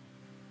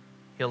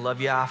 He'll love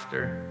you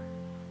after.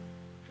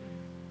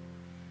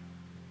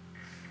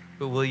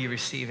 But will you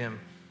receive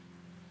him?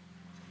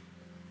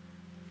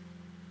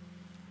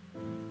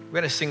 We're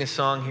going to sing a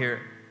song here,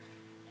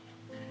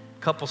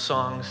 a couple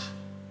songs.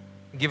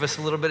 Give us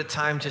a little bit of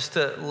time just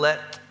to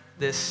let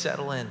this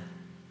settle in.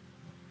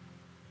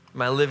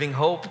 My living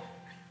hope.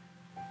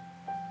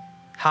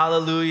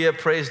 Hallelujah,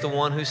 praise the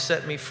one who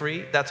set me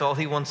free. That's all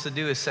he wants to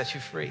do is set you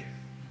free.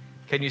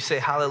 Can you say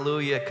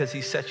hallelujah because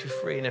he set you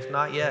free? And if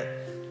not yet,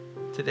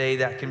 today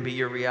that can be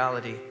your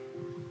reality.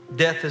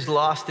 Death has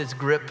lost its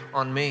grip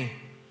on me.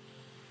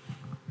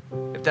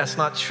 If that's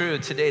not true,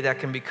 today that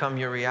can become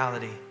your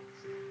reality.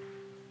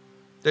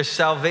 There's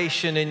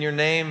salvation in your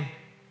name.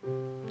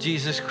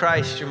 Jesus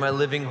Christ, you're my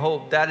living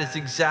hope. That is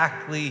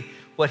exactly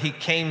what he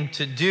came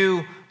to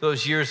do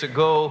those years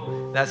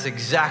ago. That's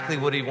exactly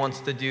what he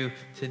wants to do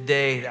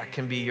today. That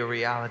can be your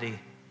reality.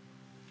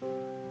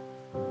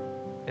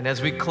 And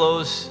as we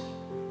close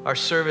our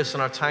service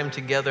and our time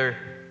together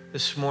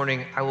this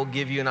morning, I will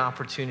give you an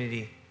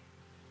opportunity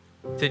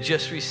to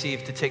just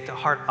receive, to take the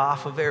heart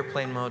off of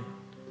airplane mode.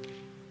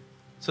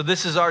 So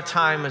this is our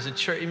time as a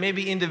church.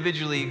 Maybe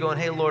individually you're going,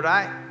 hey, Lord,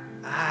 I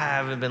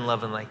haven't been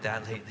loving like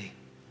that lately.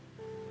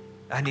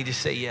 I need to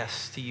say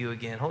yes to you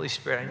again. Holy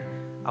Spirit,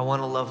 I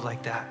want to love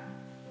like that.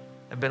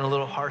 I've been a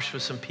little harsh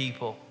with some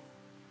people.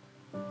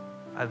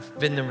 I've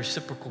been the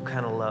reciprocal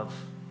kind of love,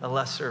 a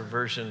lesser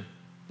version,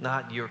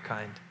 not your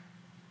kind.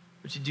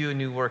 Would you do a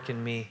new work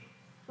in me?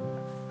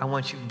 I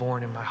want you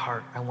born in my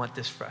heart. I want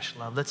this fresh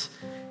love. Let's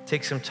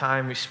take some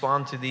time,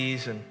 respond to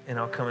these, and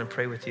I'll come and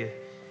pray with you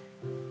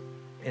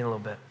in a little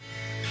bit.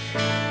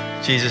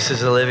 Jesus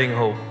is a living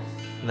hope,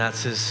 and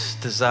that's his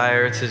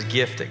desire. It's his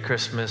gift at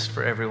Christmas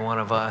for every one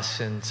of us,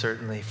 and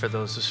certainly for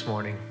those this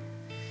morning.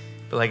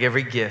 But like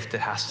every gift, it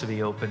has to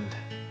be opened.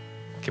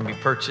 It can be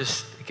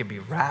purchased. It can be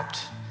wrapped.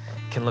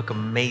 It can look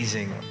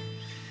amazing.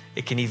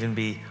 It can even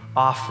be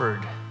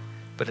offered,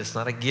 but it's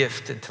not a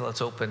gift until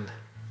it's opened.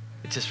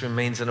 It just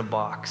remains in a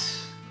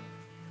box.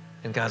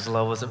 And God's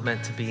love wasn't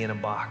meant to be in a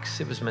box.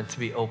 It was meant to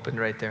be opened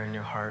right there in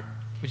your heart.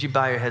 Would you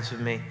bow your heads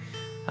with me?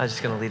 I'm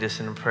just going to lead us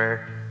in a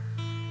prayer.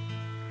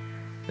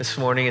 This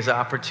morning is an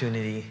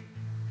opportunity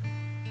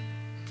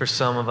for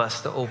some of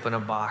us to open a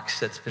box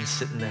that's been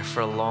sitting there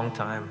for a long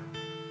time.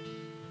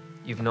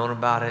 You've known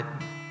about it.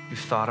 You've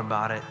thought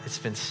about it. It's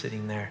been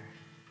sitting there.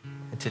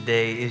 And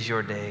today is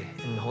your day.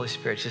 And the Holy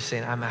Spirit's just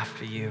saying, I'm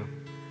after you.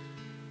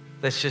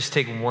 Let's just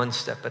take one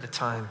step at a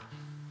time.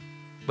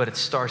 But it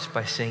starts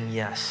by saying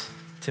yes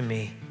to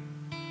me,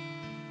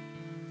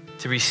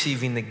 to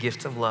receiving the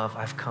gift of love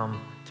I've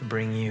come to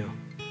bring you.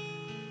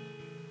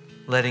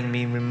 Letting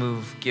me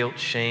remove guilt,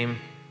 shame,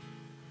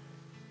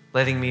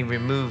 letting me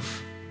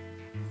remove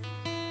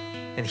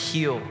and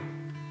heal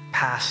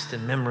past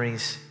and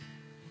memories,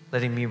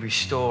 letting me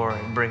restore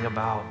and bring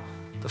about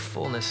the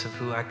fullness of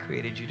who I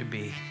created you to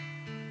be.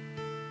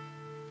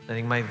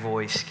 Letting my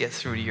voice get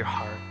through to your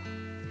heart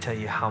and tell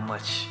you how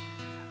much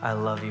I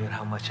love you and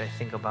how much I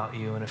think about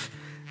you. And if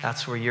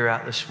that's where you're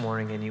at this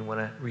morning and you want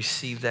to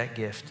receive that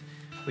gift,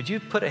 would you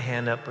put a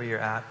hand up where you're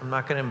at? I'm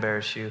not going to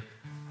embarrass you.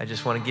 I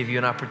just want to give you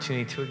an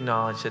opportunity to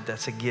acknowledge that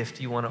that's a gift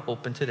you want to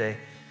open today.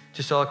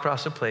 Just all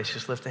across the place,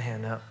 just lift a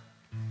hand up.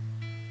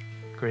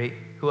 Great.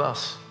 Who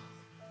else?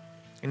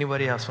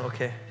 Anybody else?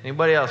 Okay.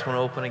 Anybody else want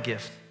to open a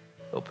gift?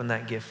 Open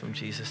that gift from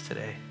Jesus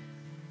today.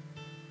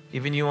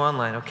 Even you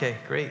online. Okay,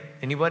 great.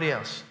 Anybody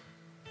else?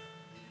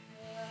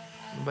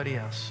 Anybody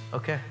else?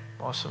 Okay,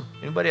 awesome.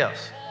 Anybody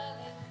else?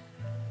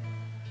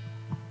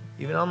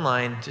 Even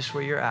online, just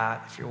where you're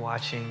at, if you're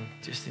watching,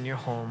 just in your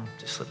home,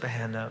 just slip a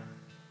hand up.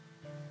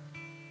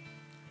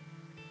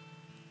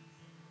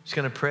 Just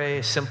going to pray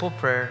a simple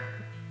prayer.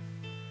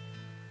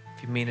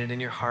 If you mean it in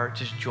your heart,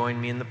 just join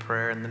me in the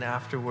prayer. And then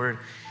afterward,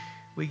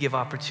 we give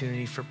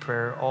opportunity for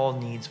prayer, all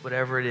needs,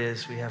 whatever it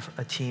is. We have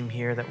a team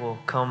here that will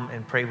come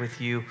and pray with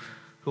you,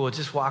 who will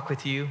just walk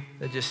with you,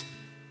 that just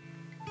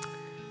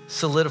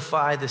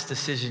solidify this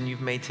decision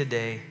you've made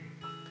today.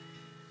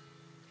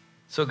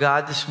 So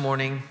God, this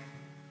morning,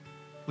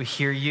 we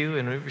hear you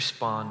and we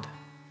respond.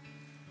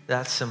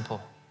 That's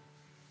simple.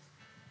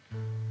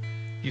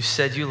 You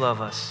said you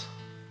love us.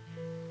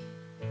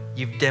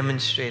 You've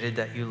demonstrated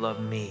that you love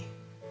me.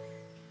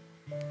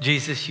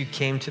 Jesus, you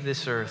came to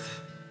this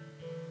earth.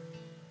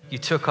 You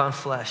took on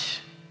flesh.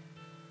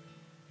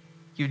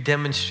 You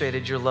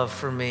demonstrated your love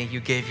for me. You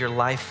gave your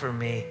life for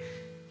me.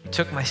 You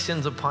took my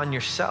sins upon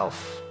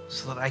yourself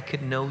so that I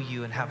could know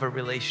you and have a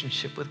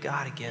relationship with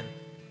God again.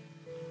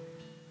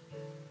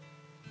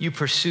 You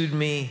pursued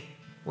me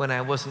when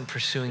I wasn't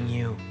pursuing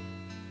you.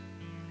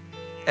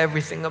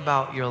 Everything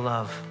about your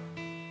love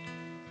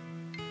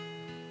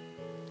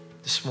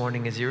this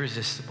morning is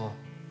irresistible.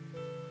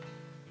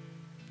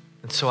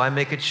 And so I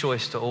make a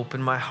choice to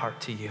open my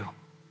heart to you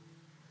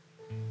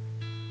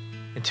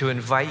and to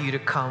invite you to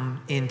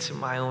come into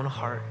my own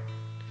heart,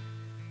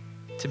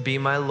 to be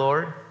my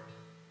Lord,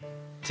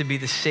 to be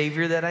the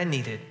Savior that I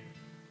needed.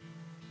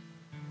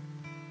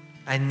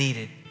 I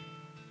needed.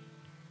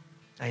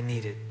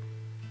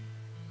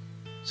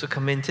 So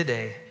come in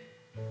today.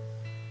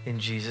 In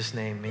Jesus'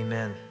 name,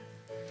 amen.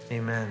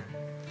 Amen.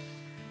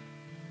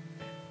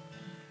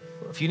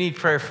 If you need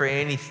prayer for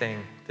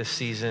anything this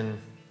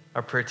season,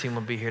 our prayer team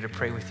will be here to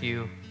pray with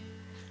you.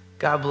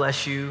 God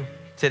bless you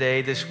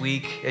today, this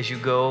week, as you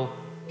go.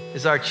 This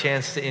is our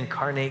chance to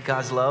incarnate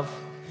God's love.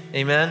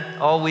 Amen.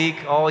 All week,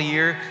 all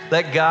year.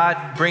 Let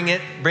God bring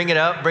it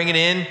up, bring it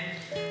in.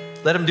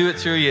 Let him do it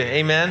through you.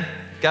 Amen.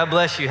 God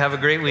bless you. Have a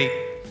great week.